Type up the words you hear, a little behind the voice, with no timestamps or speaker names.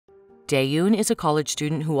Dae-yoon is a college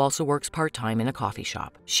student who also works part-time in a coffee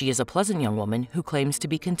shop. She is a pleasant young woman who claims to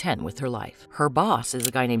be content with her life. Her boss is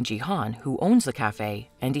a guy named Ji-han who owns the cafe,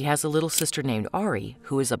 and he has a little sister named Ari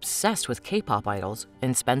who is obsessed with K-pop idols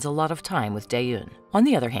and spends a lot of time with Dae-yoon. On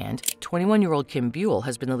the other hand, 21-year-old Kim Buell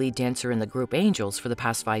has been the lead dancer in the group Angels for the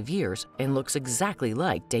past 5 years and looks exactly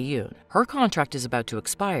like Dae-yoon. Her contract is about to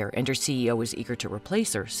expire and her CEO is eager to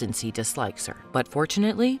replace her since he dislikes her. But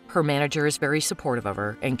fortunately, her manager is very supportive of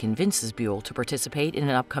her and convinces Buell to participate in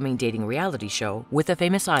an upcoming dating reality show with a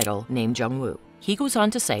famous idol named Jungwoo. He goes on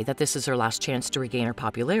to say that this is her last chance to regain her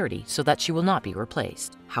popularity so that she will not be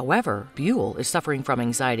replaced. However, Buell is suffering from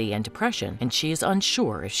anxiety and depression, and she is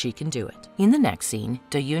unsure if she can do it. In the next scene,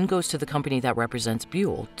 Dae-yoon goes to the company that represents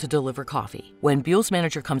Buell to deliver coffee. When Buell's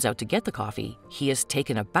manager comes out to get the coffee, he is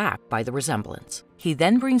taken aback by the resemblance. He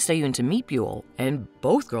then brings Dae-yoon to meet Buell, and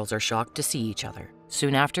both girls are shocked to see each other.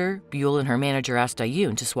 Soon after, Buell and her manager ask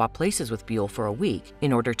Dae-yoon to swap places with Buell for a week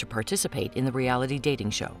in order to participate in the reality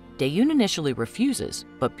dating show. Dae-yoon initially refuses,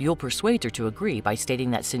 but Buell persuades her to agree by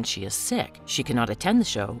stating that since she is sick, she cannot attend the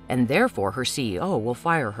show, and therefore her CEO will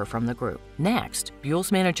fire her from the group. Next,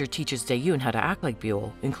 Buell's manager teaches Dae-yoon how to act like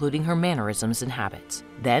Buell, including her mannerisms and habits.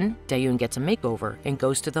 Then, Dae-yoon gets a makeover and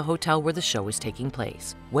goes to the hotel where the show is taking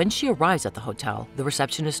place. When she arrives at the hotel, the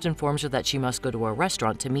receptionist informs her that she must go to a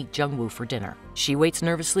restaurant to meet Jungwoo for dinner. She waits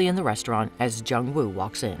nervously in the restaurant as Jungwoo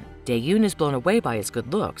walks in. Dae-yoon is blown away by his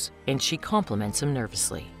good looks, and she compliments him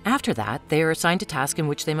nervously. After that, they are assigned a task in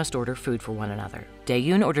which they must order food for one another.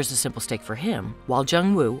 Dae-yoon orders a simple steak for him, while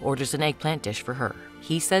Jungwoo orders an eggplant dish for her.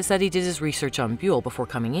 He says that he did his research on Buell before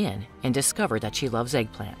coming in and discovered that she loves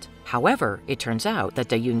eggplant. However, it turns out that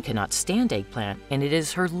Dae-yoon cannot stand eggplant, and it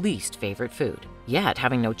is her least favorite food. Yet,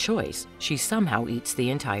 having no choice, she somehow eats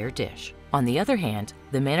the entire dish. On the other hand,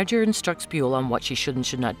 the manager instructs Buell on what she should and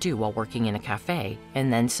should not do while working in a cafe,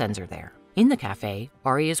 and then sends her there. In the cafe,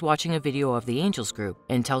 Ari is watching a video of the Angels group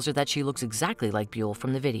and tells her that she looks exactly like Buell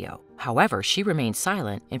from the video. However, she remains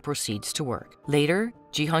silent and proceeds to work. Later,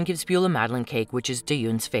 Ji-han gives Buell a Madeleine cake, which is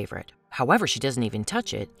Dae-yoon's favorite. However, she doesn't even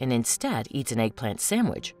touch it and instead eats an eggplant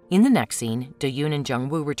sandwich. In the next scene, Dae-yoon and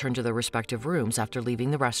Jungwoo return to their respective rooms after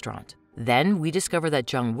leaving the restaurant. Then, we discover that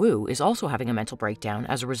Jungwoo is also having a mental breakdown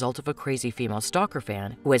as a result of a crazy female stalker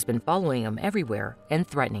fan who has been following him everywhere and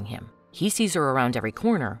threatening him. He sees her around every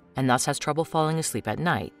corner and thus has trouble falling asleep at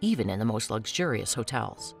night, even in the most luxurious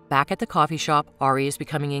hotels. Back at the coffee shop, Ari is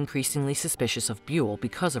becoming increasingly suspicious of Buell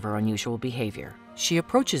because of her unusual behavior. She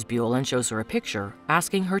approaches Buell and shows her a picture,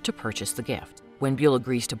 asking her to purchase the gift. When Buell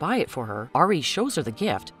agrees to buy it for her, Ari shows her the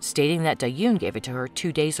gift, stating that Dae-yoon gave it to her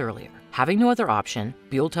 2 days earlier. Having no other option,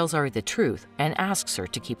 Buell tells Ari the truth and asks her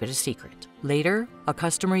to keep it a secret. Later, a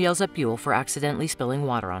customer yells at Buell for accidentally spilling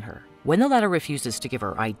water on her. When the latter refuses to give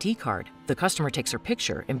her ID card, the customer takes her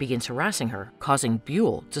picture and begins harassing her, causing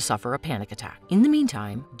Buell to suffer a panic attack. In the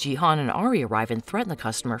meantime, Ji-han and Ari arrive and threaten the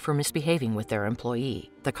customer for misbehaving with their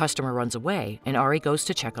employee. The customer runs away, and Ari goes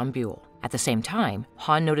to check on Buell. At the same time,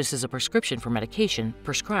 Han notices a prescription for medication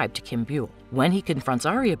prescribed to Kim Buell. When he confronts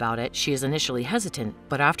Ari about it, she is initially hesitant,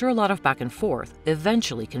 but after a lot of back and forth,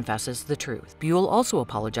 eventually confesses the truth. Buell also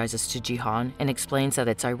apologizes to Ji-han and explains that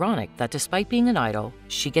it's ironic that despite being an idol,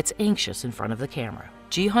 she gets anxious in front of the camera.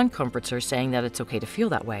 Ji-han comforts her, saying that it's okay to feel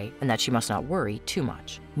that way and that she must not worry too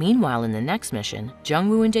much. Meanwhile, in the next mission,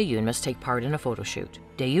 Jungwoo and Dae-yoon must take part in a photo shoot.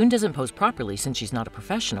 Dae-yoon doesn't pose properly since she's not a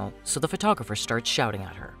professional, so the photographer starts shouting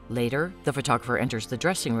at her. Later, the photographer enters the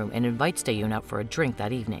dressing room and invites Dae-yoon out for a drink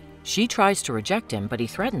that evening. She tries to reject him, but he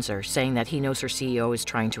threatens her, saying that he knows her CEO is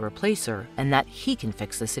trying to replace her and that he can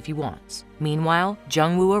fix this if he wants. Meanwhile,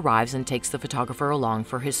 Jungwoo arrives and takes the photographer along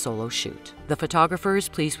for his solo shoot. The photographer is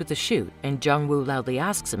pleased with the shoot, and Jungwoo loudly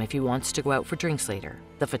asks him if he wants to go out for drinks later.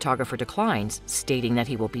 The photographer declines, stating that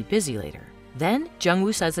he will be busy later. Then,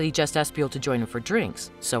 Jungwoo says that he just asked Buell to join him for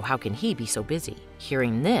drinks, so how can he be so busy?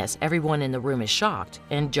 Hearing this, everyone in the room is shocked,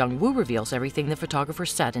 and Jungwoo reveals everything the photographer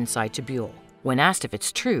said inside to Buell. When asked if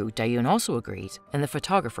it's true, Dae-yoon also agrees, and the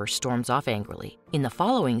photographer storms off angrily. In the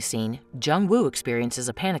following scene, Jungwoo experiences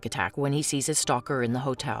a panic attack when he sees his stalker in the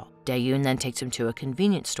hotel. Dae-yoon then takes him to a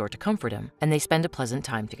convenience store to comfort him, and they spend a pleasant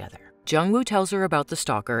time together. Jungwoo tells her about the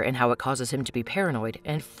stalker and how it causes him to be paranoid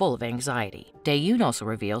and full of anxiety. Dae-yoon also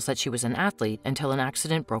reveals that she was an athlete until an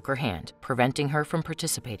accident broke her hand, preventing her from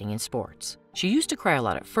participating in sports. She used to cry a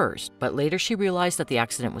lot at first, but later she realized that the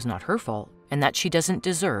accident was not her fault and that she doesn't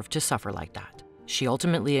deserve to suffer like that. She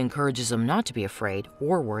ultimately encourages him not to be afraid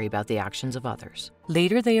or worry about the actions of others.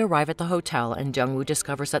 Later, they arrive at the hotel and Jungwoo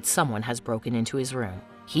discovers that someone has broken into his room.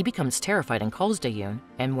 He becomes terrified and calls Dae-yoon,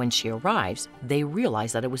 and when she arrives, they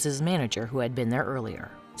realize that it was his manager who had been there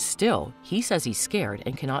earlier. Still, he says he's scared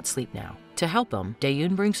and cannot sleep now. To help him,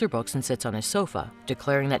 Dae-yoon brings her books and sits on his sofa,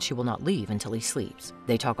 declaring that she will not leave until he sleeps.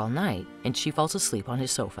 They talk all night, and she falls asleep on his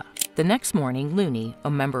sofa. The next morning, Looney, a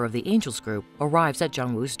member of the Angels group, arrives at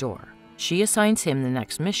Jungwoo's door. She assigns him the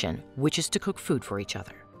next mission, which is to cook food for each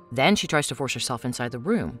other. Then she tries to force herself inside the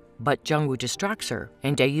room, but Jungwoo distracts her,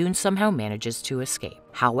 and Dae-yoon somehow manages to escape.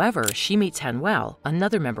 However, she meets Hanwell,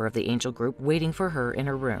 another member of the Angel group, waiting for her in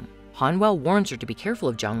her room. Hanwell warns her to be careful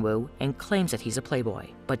of Jungwoo and claims that he's a playboy,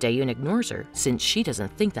 but Dae-yoon ignores her since she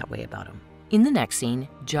doesn't think that way about him. In the next scene,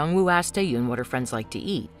 Jungwoo asks Dae-yoon what her friends like to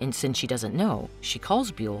eat, and since she doesn't know, she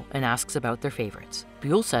calls Buell and asks about their favorites.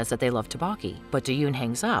 Buell says that they love tteokbokki, but Dae-yoon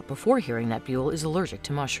hangs up before hearing that Buell is allergic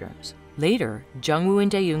to mushrooms. Later, Jungwoo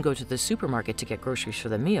and Dae-yoon go to the supermarket to get groceries for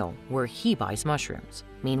the meal, where he buys mushrooms.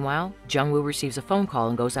 Meanwhile, Jungwoo receives a phone call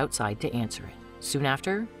and goes outside to answer it. Soon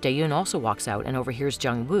after, Dae-yoon also walks out and overhears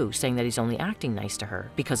Jungwoo saying that he's only acting nice to her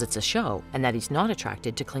because it's a show and that he's not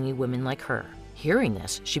attracted to clingy women like her. Hearing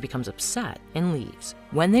this, she becomes upset and leaves.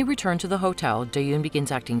 When they return to the hotel, Dae-yoon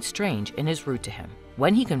begins acting strange and is rude to him.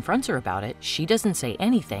 When he confronts her about it, she doesn't say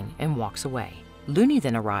anything and walks away. Looney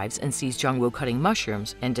then arrives and sees Jungwoo cutting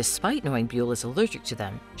mushrooms, and despite knowing Buell is allergic to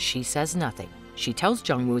them, she says nothing. She tells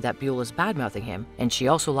Jungwoo that Buell is badmouthing him, and she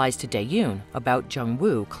also lies to Dae-yoon about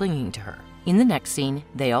Jungwoo clinging to her. In the next scene,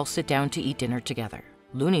 they all sit down to eat dinner together.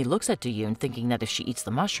 Looney looks at Dae-yoon thinking that if she eats the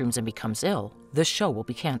mushrooms and becomes ill, the show will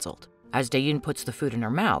be cancelled. As Dae-yoon puts the food in her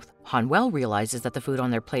mouth, Hanwell realizes that the food on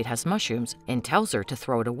their plate has mushrooms and tells her to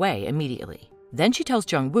throw it away immediately. Then she tells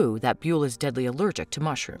Jungwoo that Buell is deadly allergic to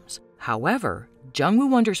mushrooms. However, Jungwoo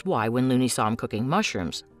wonders why when Looney saw him cooking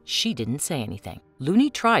mushrooms, she didn't say anything. Looney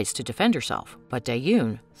tries to defend herself, but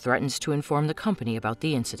Dae-yoon threatens to inform the company about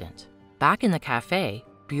the incident. Back in the cafe,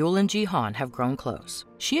 Buell and Jihan have grown close.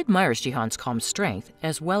 She admires Jihan's calm strength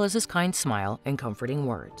as well as his kind smile and comforting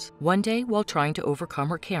words. One day, while trying to overcome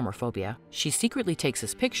her camera phobia, she secretly takes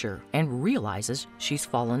his picture and realizes she's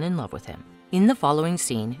fallen in love with him. In the following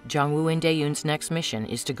scene, Jungwoo and Dae-yoon's next mission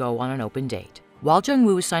is to go on an open date. While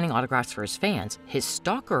Jungwoo is signing autographs for his fans, his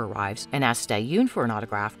stalker arrives and asks Dae-yoon for an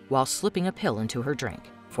autograph while slipping a pill into her drink.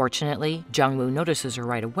 Fortunately, Jungwoo notices her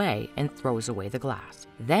right away and throws away the glass.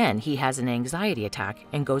 Then he has an anxiety attack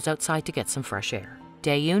and goes outside to get some fresh air.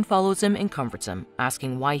 Dae-yoon follows him and comforts him,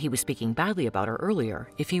 asking why he was speaking badly about her earlier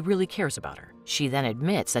if he really cares about her. She then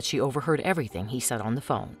admits that she overheard everything he said on the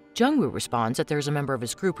phone. Jungwoo responds that there's a member of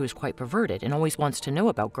his group who's quite perverted and always wants to know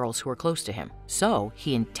about girls who are close to him. So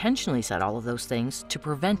he intentionally said all of those things to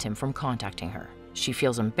prevent him from contacting her. She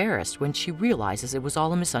feels embarrassed when she realizes it was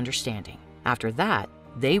all a misunderstanding. After that,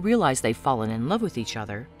 they realize they've fallen in love with each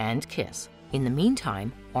other and kiss. In the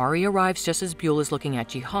meantime, Ari arrives just as Buell is looking at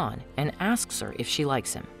Jihan and asks her if she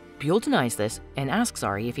likes him. Buell denies this and asks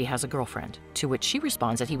Ari if he has a girlfriend, to which she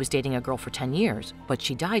responds that he was dating a girl for 10 years, but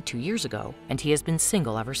she died 2 years ago and he has been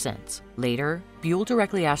single ever since. Later, Buell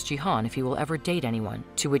directly asks Jihan if he will ever date anyone,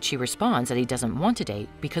 to which he responds that he doesn't want to date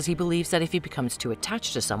because he believes that if he becomes too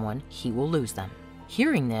attached to someone, he will lose them.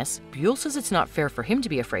 Hearing this, Buell says it's not fair for him to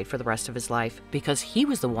be afraid for the rest of his life because he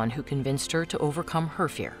was the one who convinced her to overcome her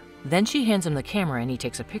fear. Then she hands him the camera and he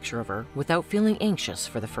takes a picture of her without feeling anxious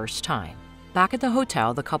for the first time. Back at the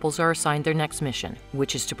hotel, the couples are assigned their next mission,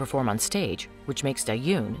 which is to perform on stage, which makes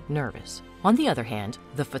Dae-yoon nervous. On the other hand,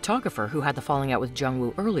 the photographer who had the falling out with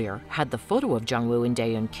Jungwoo earlier had the photo of Jungwoo and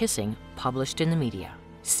Dae-yoon kissing published in the media.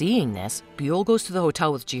 Seeing this, Buell goes to the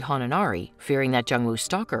hotel with Jihan and Ari, fearing that Jungwoo's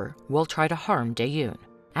stalker will try to harm Dae-yoon.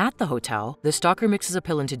 At the hotel, the stalker mixes a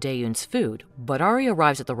pill into Dae-yoon's food, but Ari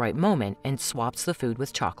arrives at the right moment and swaps the food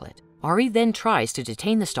with chocolate. Ari then tries to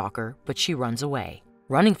detain the stalker, but she runs away.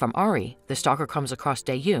 Running from Ari, the stalker comes across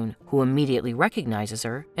Dae-yoon, who immediately recognizes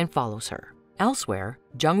her and follows her. Elsewhere,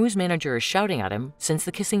 Jungwoo's manager is shouting at him since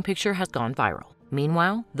the kissing picture has gone viral.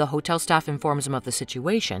 Meanwhile, the hotel staff informs him of the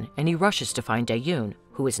situation and he rushes to find Dae-yoon,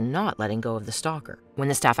 who is not letting go of the stalker. When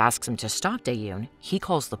the staff asks him to stop Dae-yoon, he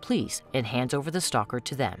calls the police and hands over the stalker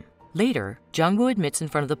to them. Later, Jungwoo admits in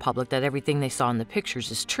front of the public that everything they saw in the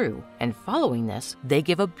pictures is true, and following this, they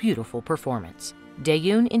give a beautiful performance.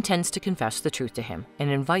 Dae-yoon intends to confess the truth to him and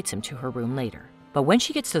invites him to her room later. But when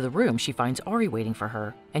she gets to the room, she finds Ari waiting for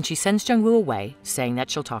her, and she sends Jungwoo away, saying that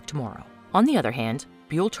she'll talk tomorrow. On the other hand,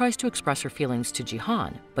 Buell tries to express her feelings to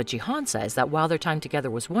Jihan, but Jihan says that while their time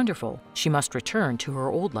together was wonderful, she must return to her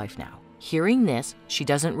old life now. Hearing this, she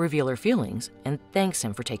doesn't reveal her feelings and thanks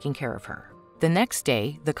him for taking care of her. The next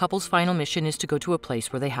day, the couple's final mission is to go to a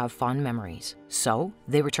place where they have fond memories. So,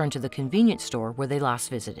 they return to the convenience store where they last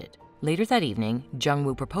visited. Later that evening,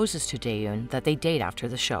 Jungwoo proposes to Dae-yoon that they date after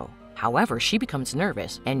the show. However, she becomes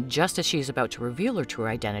nervous, and just as she is about to reveal her true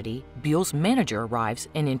identity, Buell's manager arrives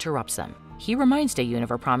and interrupts them. He reminds Daeyoon of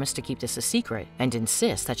her promise to keep this a secret and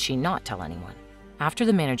insists that she not tell anyone. After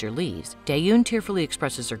the manager leaves, Daeyoon tearfully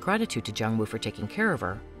expresses her gratitude to Jungwoo for taking care of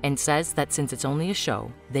her and says that since it's only a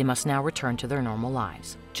show, they must now return to their normal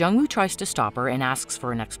lives. Jungwoo tries to stop her and asks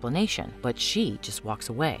for an explanation, but she just walks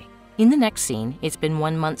away. In the next scene, it's been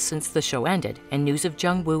 1 month since the show ended, and news of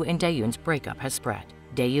Jungwoo and Daeyoon's breakup has spread.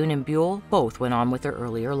 Daeyoon and Buell both went on with their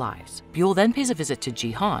earlier lives. Buell then pays a visit to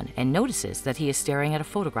Jihan and notices that he is staring at a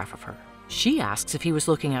photograph of her. She asks if he was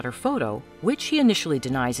looking at her photo, which he initially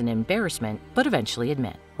denies in embarrassment, but eventually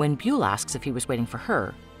admits. When Buell asks if he was waiting for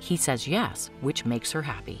her, he says yes, which makes her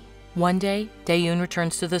happy. One day, Daeyoon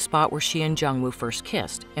returns to the spot where she and Jungwoo first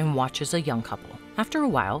kissed and watches a young couple. After a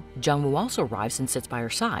while, Jungwoo also arrives and sits by her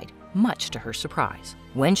side, much to her surprise.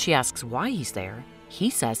 When she asks why he's there, he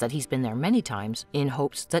says that he's been there many times in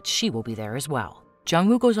hopes that she will be there as well.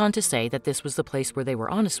 Jungwoo goes on to say that this was the place where they were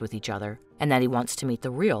honest with each other and that he wants to meet the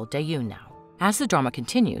real Daeyoon now. As the drama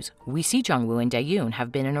continues, we see Jungwoo and Daeyoon have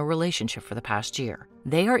been in a relationship for the past year.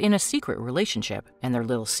 They are in a secret relationship, and their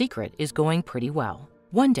little secret is going pretty well.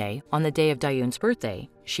 One day, on the day of Daeyoon's birthday,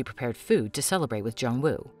 she prepared food to celebrate with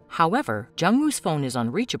Jungwoo. However, Jungwoo's phone is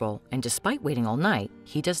unreachable, and despite waiting all night,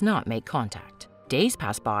 he does not make contact. Days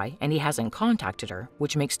pass by, and he hasn't contacted her,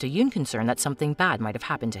 which makes Daeyoon concerned that something bad might have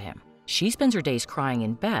happened to him. She spends her days crying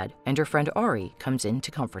in bed, and her friend Ari comes in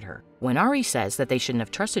to comfort her. When Ari says that they shouldn't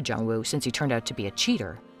have trusted Jungwoo since he turned out to be a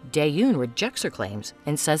cheater, Daeyoon rejects her claims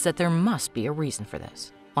and says that there must be a reason for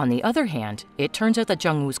this. On the other hand, it turns out that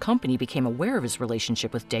Jungwoo's company became aware of his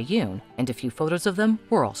relationship with Daeyoon, and a few photos of them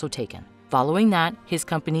were also taken. Following that, his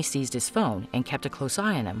company seized his phone and kept a close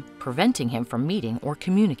eye on him, preventing him from meeting or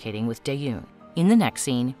communicating with Daeyoon. In the next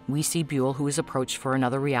scene, we see Buell, who is approached for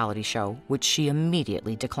another reality show, which she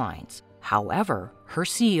immediately declines. However, her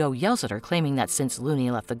CEO yells at her, claiming that since Looney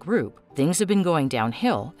left the group, things have been going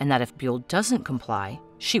downhill and that if Buell doesn't comply,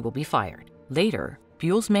 she will be fired. Later,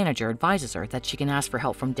 Buell's manager advises her that she can ask for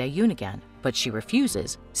help from Daeyoon again, but she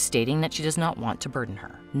refuses, stating that she does not want to burden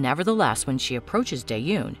her. Nevertheless, when she approaches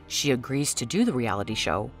Daeyoon, she agrees to do the reality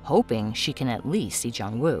show, hoping she can at least see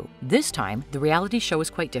Jungwoo. This time, the reality show is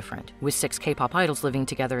quite different, with 6 K-pop idols living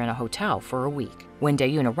together in a hotel for a week. When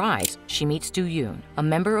Daeyoon arrives, she meets Do-yoon, a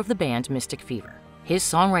member of the band Mystic Fever. His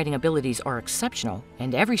songwriting abilities are exceptional,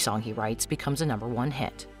 and every song he writes becomes a #1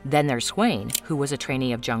 hit. Then there's Swain, who was a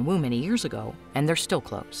trainee of Jungwoo many years ago, and they're still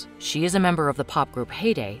close. She is a member of the pop group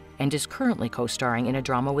Heyday and is currently co-starring in a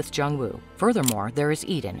drama with Jungwoo. Furthermore, there is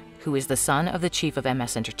Eden, who is the son of the chief of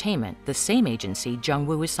MS Entertainment, the same agency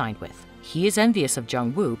Jungwoo is signed with. He is envious of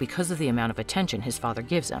Jungwoo because of the amount of attention his father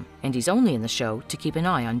gives him, and he's only in the show to keep an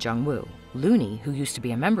eye on Jungwoo. Looney, who used to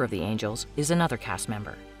be a member of the Angels, is another cast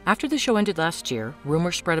member. After the show ended last year,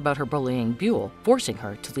 rumors spread about her bullying Buell, forcing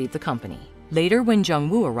her to leave the company. Later, when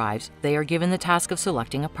Jungwoo arrives, they are given the task of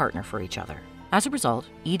selecting a partner for each other. As a result,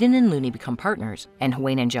 Eden and Looney become partners, and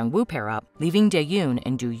Hwain and Jungwoo pair up, leaving Daeyoon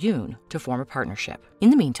and Do-yoon to form a partnership. In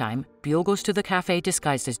the meantime, Buell goes to the cafe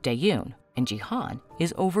disguised as Daeyoon, and Jihan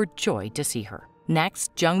is overjoyed to see her.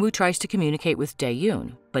 Next, Jungwoo tries to communicate with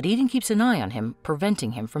Daeyoon, but Eden keeps an eye on him,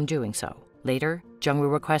 preventing him from doing so. Later,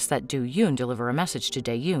 Jungwoo requests that Do-yoon deliver a message to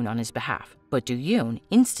Daeyoon on his behalf, but Do-yoon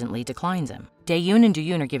instantly declines him. Daeyoon and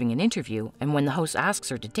Do-yoon are giving an interview, and when the host asks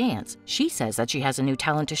her to dance, she says that she has a new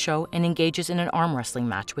talent to show and engages in an arm wrestling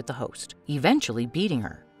match with the host, eventually beating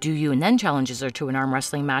her. Do-yoon then challenges her to an arm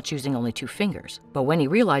wrestling match using only 2 fingers, but when he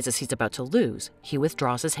realizes he's about to lose, he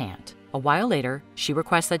withdraws his hand. A while later, she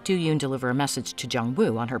requests that Do-yoon deliver a message to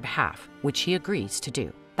Jungwoo on her behalf, which he agrees to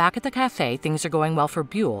do. Back at the cafe, things are going well for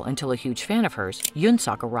Buell until a huge fan of hers,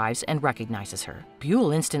 Yoon-sok, arrives and recognizes her.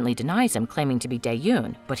 Buell instantly denies him, claiming to be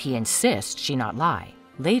Daeyoon, but he insists she not lie.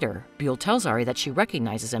 Later, Buell tells Ari that she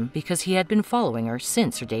recognizes him because he had been following her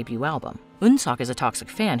since her debut album. Yoon-sok is a toxic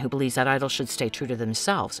fan who believes that idols should stay true to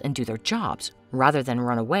themselves and do their jobs, rather than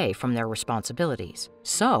run away from their responsibilities.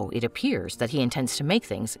 So, it appears that he intends to make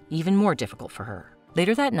things even more difficult for her.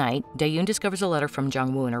 Later that night, Daeyoon discovers a letter from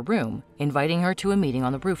Jungwoo in her room, inviting her to a meeting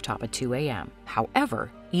on the rooftop at 2 a.m. However,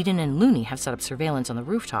 Eden and Looney have set up surveillance on the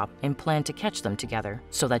rooftop and plan to catch them together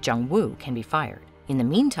so that Jungwoo can be fired. In the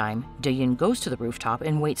meantime, Daeyoon goes to the rooftop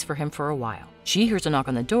and waits for him for a while. She hears a knock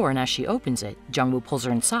on the door, and as she opens it, Jungwoo pulls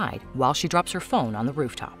her inside while she drops her phone on the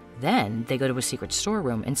rooftop. Then, they go to a secret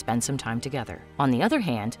storeroom and spend some time together. On the other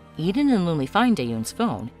hand, Eden and Looney find Daeyoon's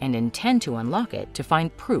phone and intend to unlock it to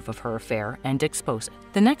find proof of her affair and expose it.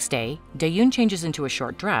 The next day, Daeyoon changes into a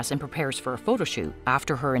short dress and prepares for a photo shoot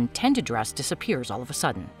after her intended dress disappears all of a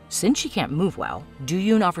sudden. Since she can't move well,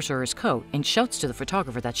 Do-yoon offers her his coat and shouts to the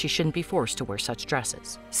photographer that she shouldn't be forced to wear such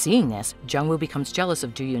dresses. Seeing this, Jungwoo becomes jealous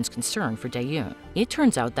of Do-yoon's concern for Daeyoon. It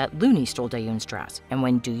turns out that Looney stole Daeyoon's dress, and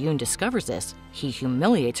when Do-yoon discovers this, he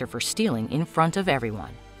humiliates her for stealing in front of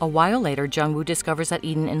everyone. A while later, Jungwoo discovers that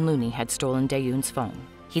Eden and Looney had stolen Daeyoon's phone.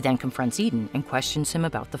 He then confronts Eden and questions him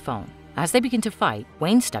about the phone. As they begin to fight,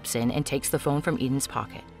 Wayne steps in and takes the phone from Eden's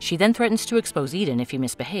pocket. She then threatens to expose Eden if he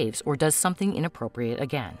misbehaves or does something inappropriate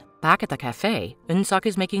again. Back at the cafe, Eun-suk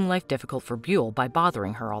is making life difficult for Buell by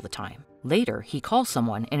bothering her all the time. Later, he calls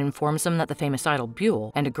someone and informs them that the famous idol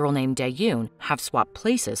Buell and a girl named Daeyoon have swapped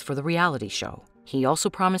places for the reality show. He also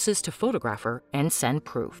promises to photograph her and send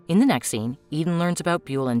proof. In the next scene, Eden learns about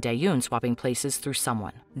Buell and Daeyoon swapping places through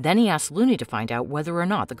someone. Then he asks Looney to find out whether or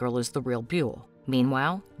not the girl is the real Buell.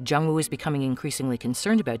 Meanwhile, Jungwoo is becoming increasingly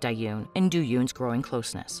concerned about Daeyoon and Do-yoon's growing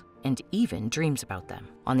closeness, and even dreams about them.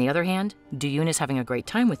 On the other hand, Do-yoon is having a great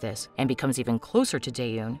time with this and becomes even closer to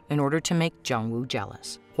Daeyoon in order to make Jungwoo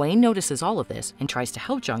jealous. Hwayne notices all of this and tries to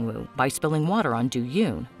help Jungwoo by spilling water on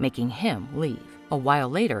Do-yoon, making him leave. A while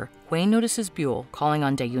later, Hwayne notices Buell calling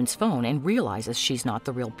on Daeyoon's phone and realizes she's not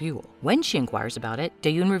the real Buell. When she inquires about it,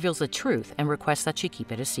 Daeyoon reveals the truth and requests that she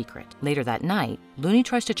keep it a secret. Later that night, Looney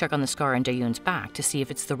tries to check on the scar on Daeyoon's back to see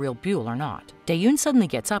if it's the real Buell or not. Daeyoon suddenly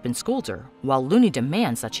gets up and scolds her, while Looney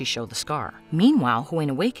demands that she show the scar. Meanwhile,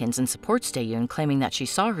 Hwayne awakens and supports Daeyoon, claiming that she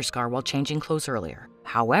saw her scar while changing clothes earlier.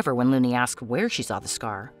 However, when Looney asks where she saw the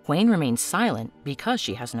scar, Hwayne remains silent because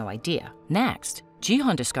she has no idea. Next,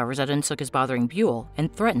 Jihan discovers that Eun-suk is bothering Buell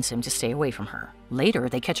and threatens him to stay away from her. Later,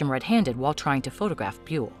 they catch him red-handed while trying to photograph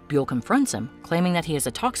Buell. Buell confronts him, claiming that he is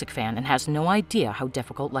a toxic fan and has no idea how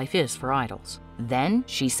difficult life is for idols. Then,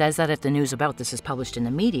 she says that if the news about this is published in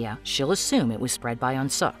the media, she'll assume it was spread by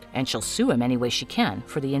Eun-suk, and she'll sue him any way she can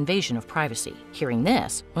for the invasion of privacy. Hearing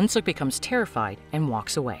this, Eun-suk becomes terrified and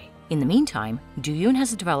walks away. In the meantime, Do-yoon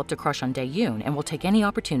has developed a crush on Daeyoon and will take any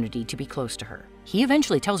opportunity to be close to her. He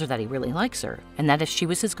eventually tells her that he really likes her, and that if she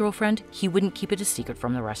was his girlfriend, he wouldn't keep it a secret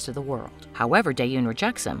from the rest of the world. However, Daeyoon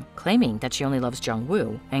rejects him, claiming that she only loves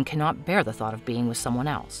Jungwoo and cannot bear the thought of being with someone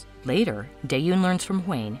else. Later, Daeyoon learns from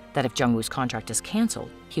Hwayne that if Jungwoo's contract is cancelled,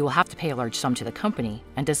 he will have to pay a large sum to the company,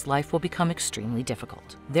 and his life will become extremely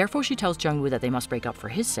difficult. Therefore, she tells Jungwoo that they must break up for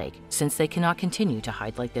his sake, since they cannot continue to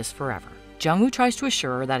hide like this forever. Jungwoo tries to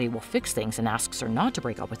assure her that he will fix things and asks her not to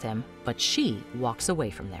break up with him, but she walks away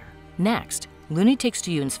from there. Next, Looney takes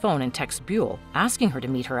Do-yoon's phone and texts Buell, asking her to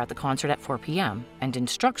meet her at the concert at 4 p.m. and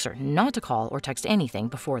instructs her not to call or text anything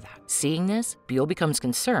before that. Seeing this, Buell becomes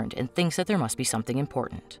concerned and thinks that there must be something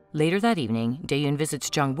important. Later that evening, Daeyoon visits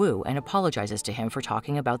Jungwoo and apologizes to him for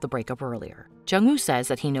talking about the breakup earlier. Jungwoo says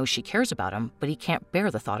that he knows she cares about him, but he can't bear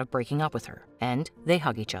the thought of breaking up with her, and they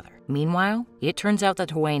hug each other. Meanwhile, it turns out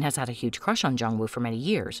that Hwayne has had a huge crush on Jungwoo for many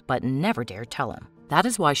years, but never dared tell him. That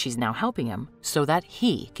is why she's now helping him, so that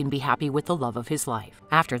he can be happy with the love of his life.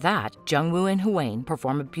 After that, Jungwoo and Hwayne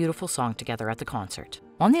perform a beautiful song together at the concert.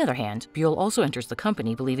 On the other hand, Buell also enters the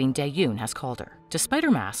company believing Daeyoon has called her. Despite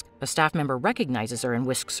her mask, a staff member recognizes her and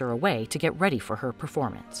whisks her away to get ready for her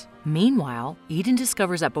performance. Meanwhile, Eden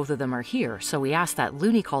discovers that both of them are here, so he asks that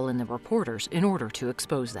Looney call in the reporters in order to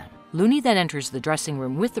expose them. Looney then enters the dressing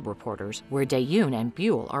room with the reporters, where Daeyoon and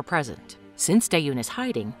Buell are present. Since Daeyoon is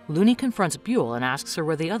hiding, Looney confronts Buell and asks her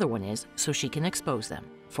where the other one is so she can expose them.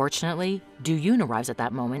 Fortunately, Do-yoon arrives at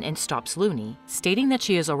that moment and stops Looney, stating that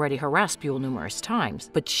she has already harassed Buell numerous times,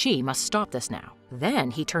 but she must stop this now.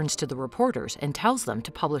 Then he turns to the reporters and tells them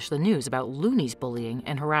to publish the news about Looney's bullying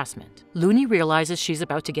and harassment. Looney realizes she's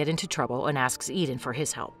about to get into trouble and asks Eden for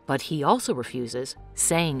his help, but he also refuses,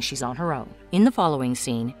 saying she's on her own. In the following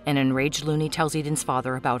scene, an enraged Looney tells Eden's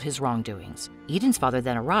father about his wrongdoings. Eden's father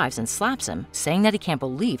then arrives and slaps him, saying that he can't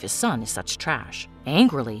believe his son is such trash.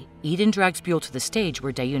 Angrily, Eden drags Buell to the stage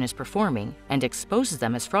where Daeyoon is performing and exposes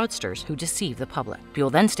them as fraudsters who deceive the public.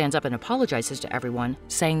 Buell then stands up and apologizes to everyone,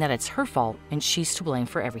 saying that it's her fault and she's to blame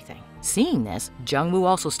for everything. Seeing this, Jungwoo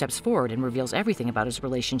also steps forward and reveals everything about his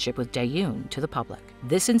relationship with Daeyoon to the public.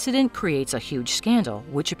 This incident creates a huge scandal,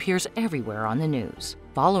 which appears everywhere on the news.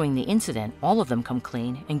 Following the incident, all of them come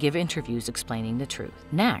clean and give interviews explaining the truth.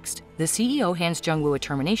 Next, the CEO hands Jungwoo a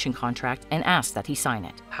termination contract and asks that he sign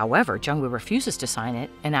it. However, Jungwoo refuses to sign it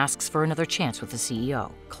and asks for another chance with the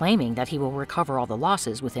CEO, claiming that he will recover all the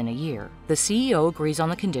losses within a year. The CEO agrees on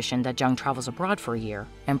the condition that Jung travels abroad for a year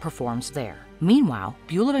and performs there. Meanwhile,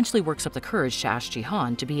 Buell eventually works up the courage to ask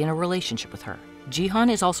Jihan to be in a relationship with her.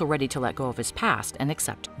 Jihan is also ready to let go of his past and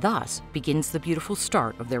accept. Thus begins the beautiful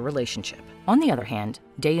start of their relationship. On the other hand,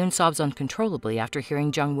 Daeun sobs uncontrollably after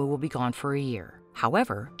hearing Jungwoo will be gone for a year.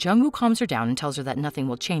 However, Jungwoo calms her down and tells her that nothing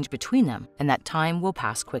will change between them and that time will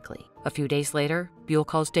pass quickly. A few days later, Buell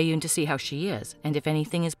calls Daeun to see how she is and if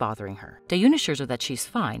anything is bothering her. Daeun assures her that she's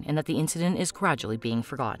fine and that the incident is gradually being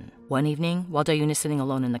forgotten. One evening, while Daeun is sitting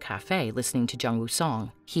alone in the cafe listening to Jungwoo's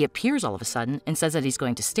song, he appears all of a sudden and says that he's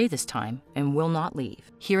going to stay this time and will not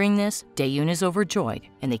leave. Hearing this, Daeun is overjoyed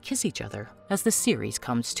and they kiss each other as the series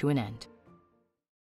comes to an end.